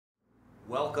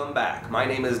Welcome back. My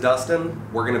name is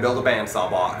Dustin. We're going to build a bandsaw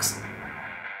box.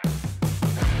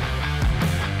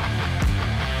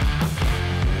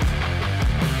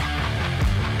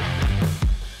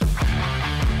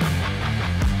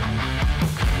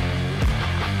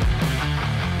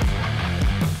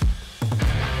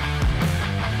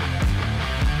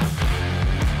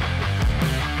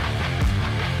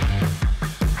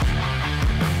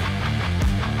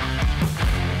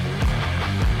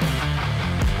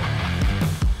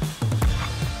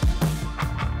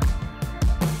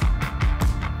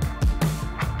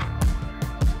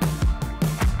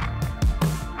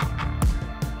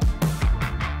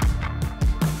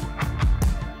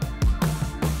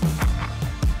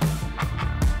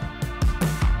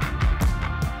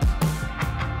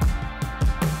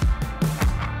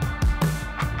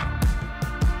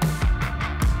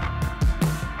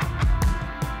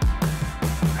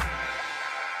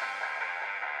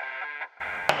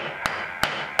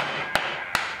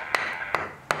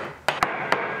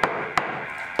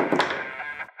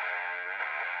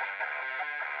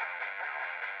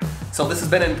 So this has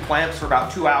been in clamps for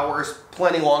about 2 hours,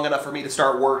 plenty long enough for me to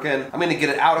start working. I'm gonna get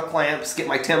it out of clamps, get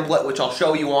my template, which I'll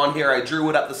show you on here. I drew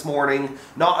it up this morning.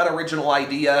 Not an original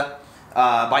idea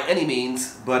by any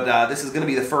means, but this is gonna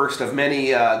be the first of many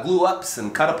glue ups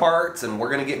and cut aparts, and we're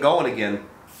gonna get going again.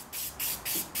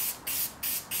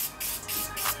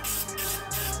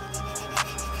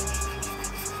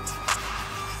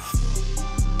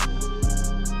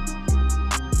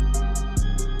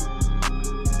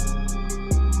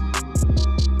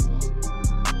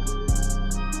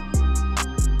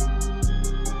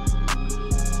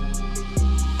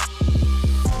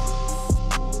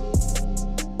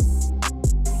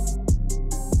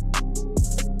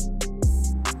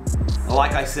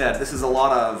 Like I said, this is a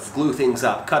lot of glue things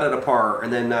up, cut it apart,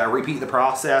 and then repeat the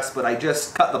process, but I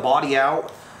just cut the body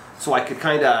out so I could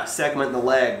kind of segment the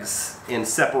legs and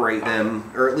separate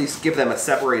them, or at least give them a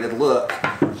separated look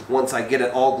once I get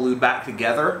it all glued back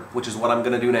together, which is what I'm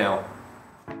going to do now.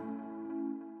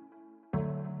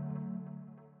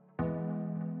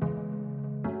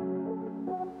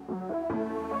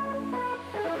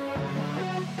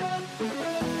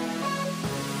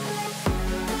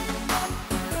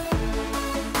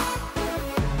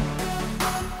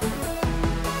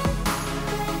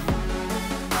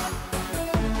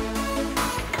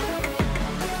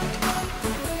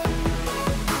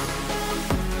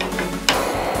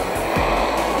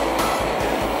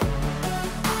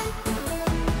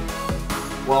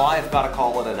 Well, I've got to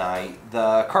call it a night.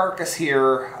 The carcass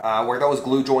here, where those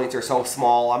glue joints are so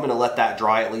small, I'm going to let that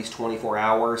dry at least 24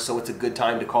 hours, so it's a good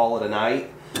time to call it a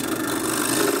night.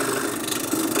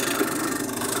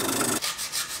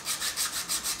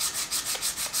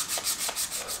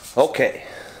 Okay,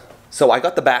 so I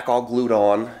got the back all glued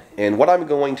on, and what I'm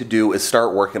going to do is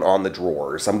start working on the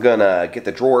drawers. I'm going to get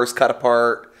the drawers cut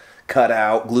apart, cut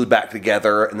out, glued back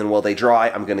together, and then while they dry,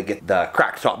 I'm gonna get the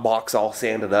cracked top box all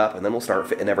sanded up, and then we'll start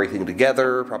fitting everything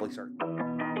together, probably start.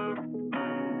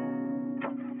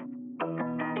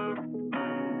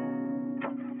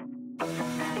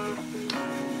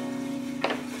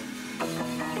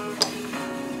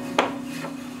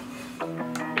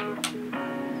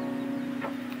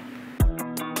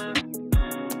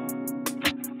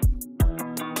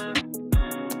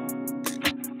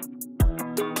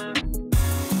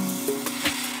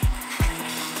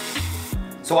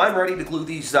 So I'm ready to glue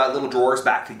these little drawers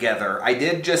back together. I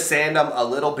did just sand them a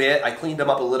little bit. I cleaned them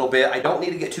up a little bit. I don't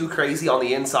need to get too crazy on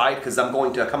the inside because I'm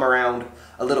going to come around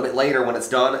a little bit later when it's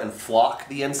done and flock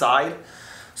the inside.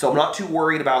 So I'm not too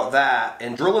worried about that.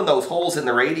 And drilling those holes in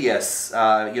the radius,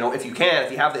 you know, if you can,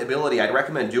 if you have the ability, I'd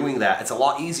recommend doing that. It's a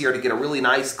lot easier to get a really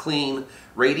nice, clean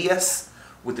radius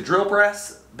with the drill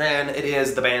press than it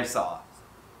is the bandsaw.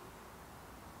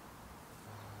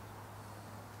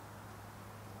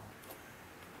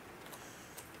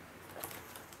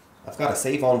 I've got to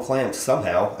save on clamps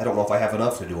somehow. I don't know if I have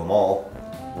enough to do them all.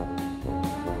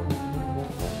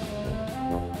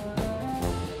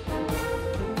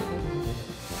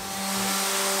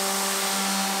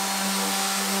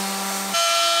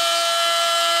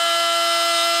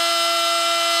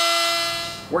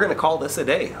 We're going to call this a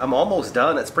day. I'm almost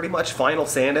done. It's pretty much final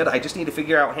sanded. I just need to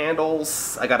figure out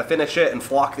handles. I got to finish it and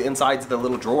flock the insides of the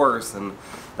little drawers, and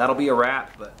that'll be a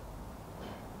wrap. But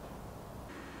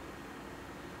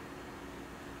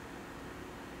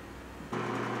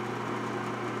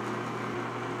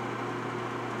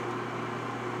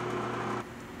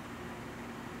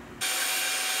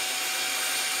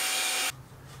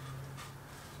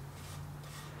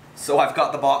So I've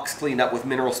got the box cleaned up with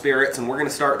mineral spirits, and we're going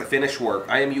to start the finish work.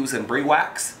 I am using Brie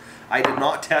wax. I did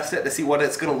not test it to see what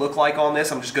it's going to look like on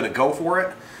this. I'm just going to go for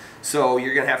it. So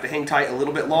you're going to have to hang tight a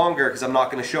little bit longer because I'm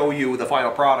not going to show you the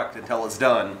final product until it's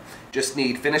done. Just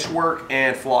need finish work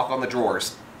and flock on the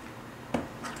drawers.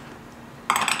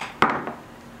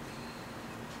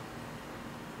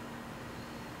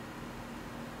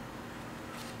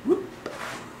 Whoop.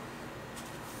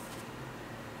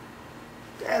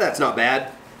 Yeah, that's not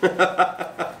bad.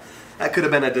 That could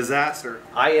have been a disaster.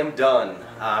 I am done.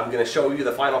 I'm going to show you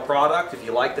the final product. If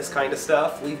you like this kind of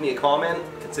stuff, leave me a comment.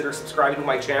 Consider subscribing to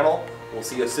my channel. We'll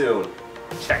see you soon.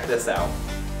 Check this out.